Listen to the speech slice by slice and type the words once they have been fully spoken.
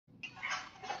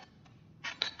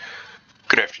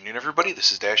Good afternoon, everybody.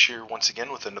 This is Dash here once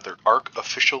again with another ARC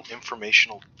official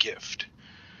informational gift.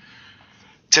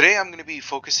 Today I'm going to be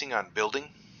focusing on building.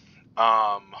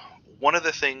 One of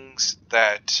the things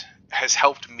that has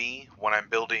helped me when I'm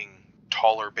building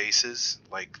taller bases,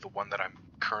 like the one that I'm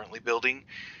currently building,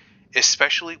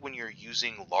 especially when you're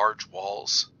using large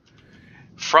walls,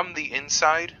 from the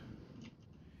inside,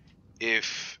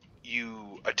 if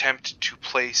you attempt to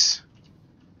place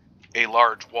a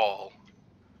large wall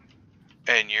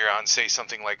and you're on, say,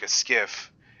 something like a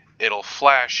skiff, it'll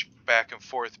flash back and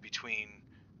forth between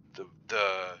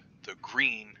the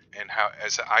green and, how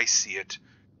as I see it,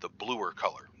 the bluer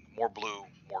color. More blue,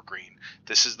 more green.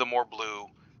 This is the more blue,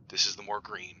 this is the more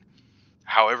green.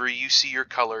 However you see your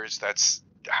colors, that's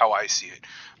how I see it.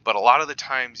 But a lot of the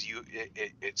times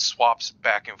it swaps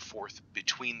back and forth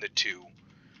between the two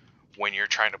when you're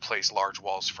trying to place large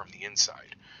walls from the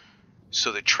inside.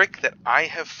 So the trick that I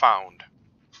have found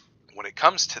when it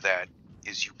comes to that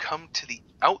is you come to the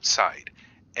outside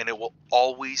and it will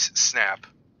always snap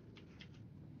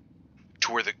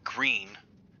to where the green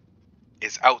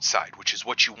is outside, which is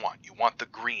what you want. You want the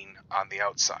green on the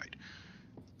outside.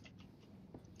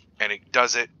 And it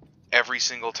does it every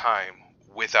single time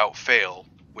without fail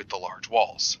with the large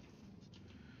walls.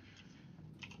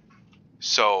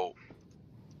 So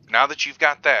now that you've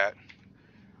got that,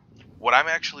 what I'm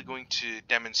actually going to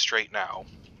demonstrate now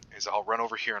is I'll run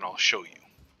over here and I'll show you.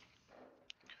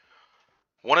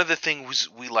 One of the things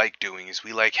we like doing is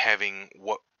we like having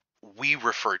what we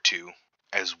refer to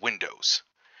as windows.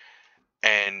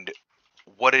 And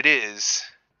what it is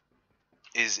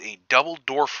a double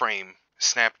door frame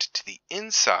snapped to the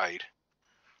inside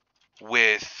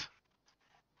with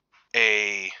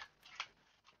a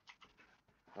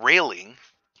railing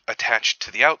attached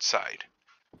to the outside,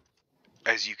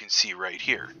 as you can see right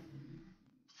here.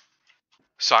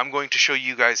 So I'm going to show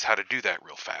you guys how to do that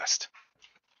real fast.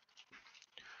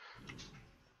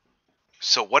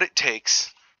 So what it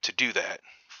takes to do that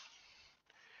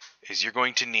is you're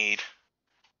going to need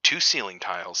 2 ceiling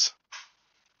tiles,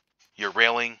 your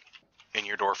railing, and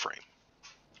your door frame.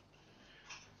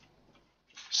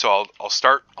 So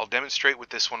I'll demonstrate with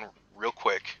this one real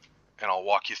quick and I'll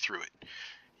walk you through it.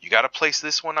 You got to place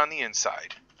this one on the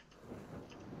inside.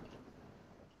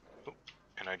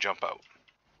 And I jump out.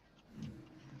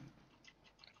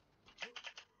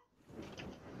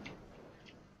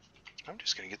 I'm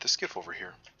just going to get the skiff over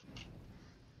here.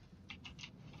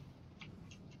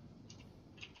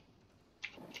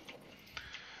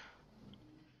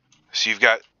 So you've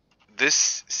got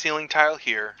this ceiling tile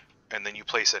here, and then you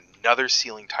place another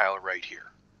ceiling tile right here.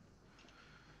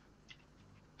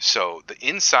 So the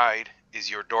inside is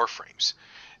your door frames.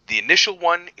 The initial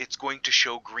one, it's going to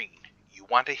show green. You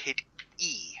want to hit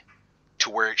E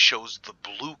to where it shows the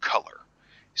blue color.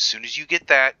 As soon as you get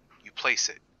that, you place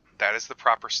it. That is the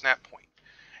proper snap point.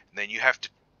 And then you have to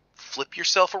flip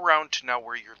yourself around to now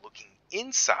where you're looking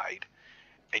inside,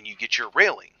 and you get your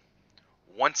railing.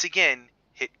 Once again,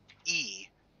 hit E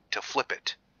to flip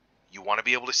it. You want to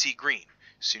be able to see green.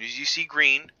 As soon as you see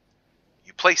green,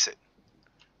 you place it.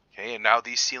 Okay, and now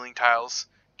these ceiling tiles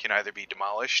can either be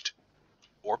demolished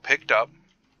or picked up.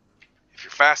 If you're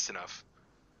fast enough,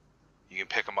 you can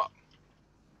pick them up.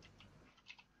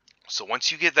 So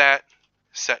once you get that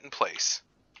set in place,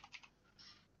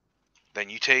 then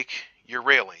you take your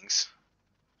railings,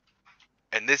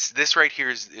 and this right here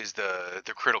is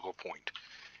the critical point,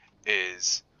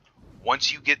 is once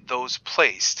you get those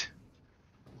placed,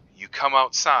 you come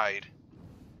outside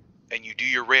and you do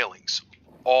your railings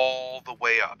all the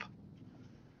way up.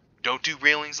 Don't do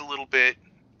railings a little bit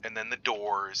and then the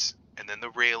doors and then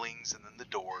the railings and then the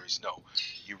doors. No,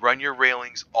 you run your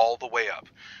railings all the way up.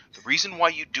 The reason why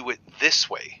you do it this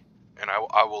way, and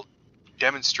I will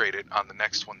demonstrate it on the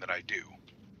next one that I do.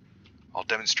 I'll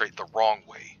demonstrate the wrong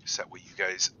way so that way you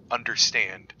guys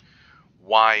understand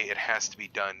why it has to be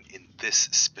done in this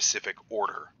specific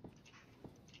order.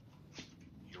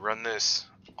 You run this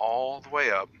all the way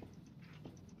up.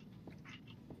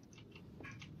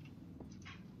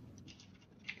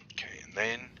 Okay, and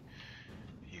then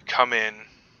you come in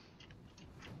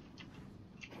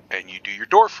and you do your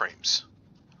door frames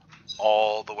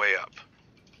all the way up.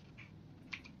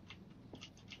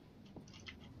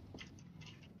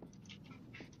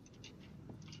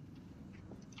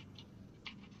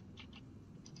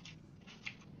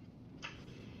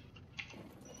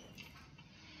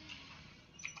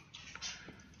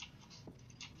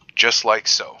 Just like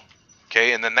so.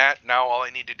 Okay, and then now all I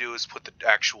need to do is put the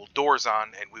actual doors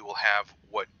on and we will have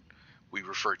what we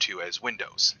refer to as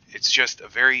windows. It's just a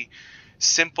very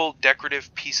simple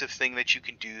decorative piece of thing that you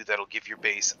can do that'll give your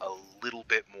base a little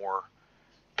bit more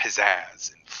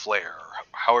pizzazz and flair,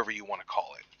 however you want to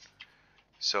call it.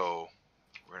 So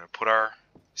we're going to put our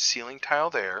ceiling tile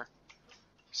there,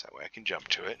 so that way I can jump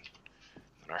to it,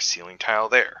 and our ceiling tile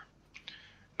there.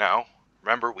 Now,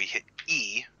 remember we hit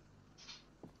E,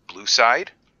 blue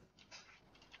side,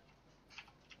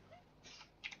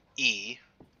 E,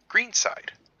 green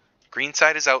side. Green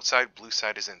side is outside, blue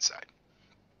side is inside.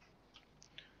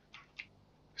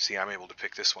 See, I'm able to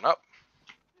pick this one up.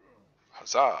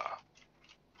 Huzzah!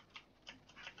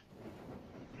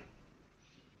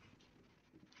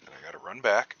 And I gotta run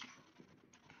back.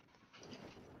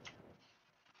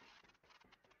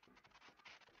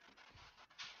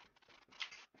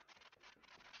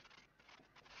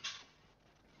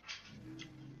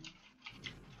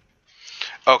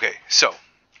 Okay, so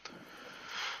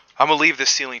I'm gonna leave this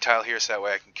ceiling tile here so that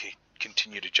way I can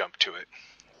continue to jump to it.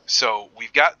 So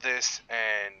we've got this,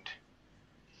 and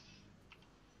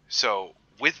so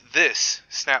with this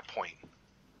snap point,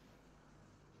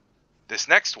 this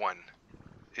next one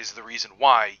is the reason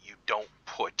why you don't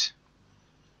put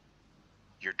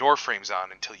your door frames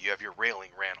on until you have your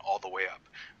railing ran all the way up,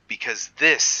 because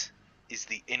this is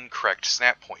the incorrect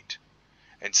snap point.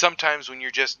 And sometimes when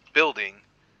you're just building,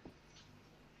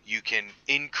 you can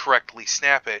incorrectly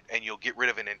snap it and you'll get rid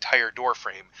of an entire door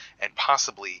frame and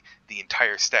possibly the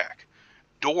entire stack.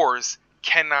 Doors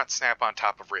cannot snap on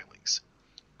top of railings,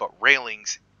 but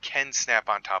railings can snap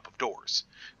on top of doors,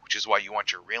 which is why you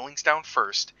want your railings down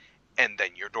first and then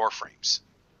your door frames.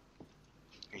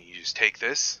 And you just take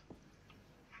this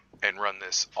and run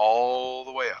this all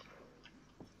the way up.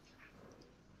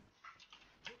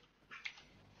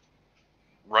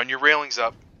 Run your railings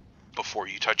up before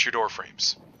you touch your door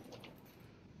frames.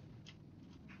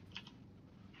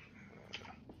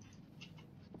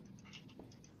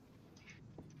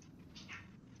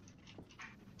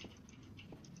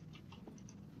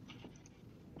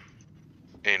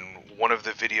 In one of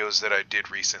the videos that I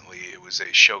did recently, it was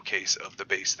a showcase of the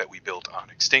base that we built on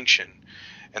Extinction.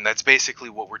 And that's basically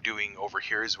what we're doing over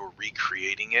here, is we're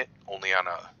recreating it, only on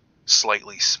a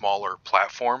slightly smaller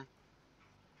platform.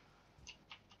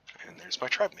 And there's my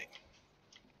tribe mate.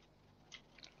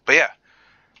 But yeah,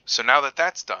 so now that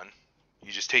that's done,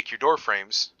 you just take your door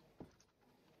frames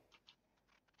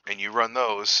and you run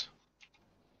those.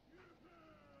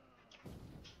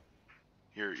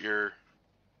 You're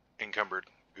encumbered,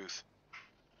 Booth.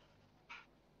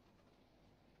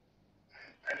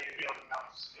 I need to be able to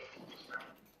mouse.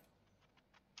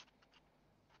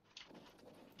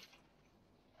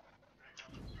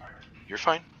 You're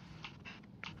fine.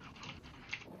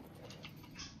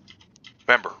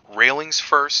 Remember, railings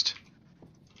first,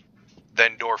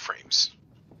 then door frames.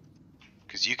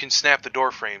 Because you can snap the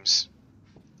door frames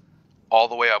all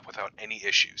the way up without any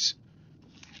issues.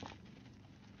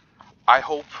 I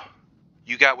hope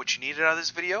you got what you needed out of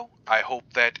this video. I hope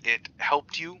that it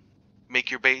helped you make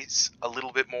your base a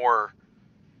little bit more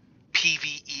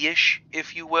PvE-ish,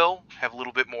 if you will. Have a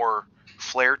little bit more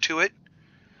flair to it.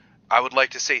 I would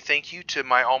like to say thank you to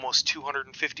my almost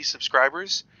 250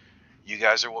 subscribers. You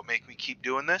guys are what make me keep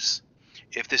doing this.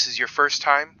 If this is your first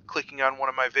time clicking on one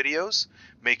of my videos,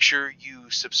 make sure you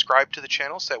subscribe to the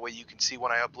channel so that way you can see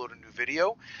when I upload a new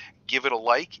video. Give it a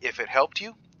like if it helped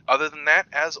you. Other than that,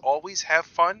 as always, have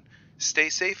fun, stay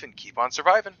safe, and keep on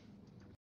surviving.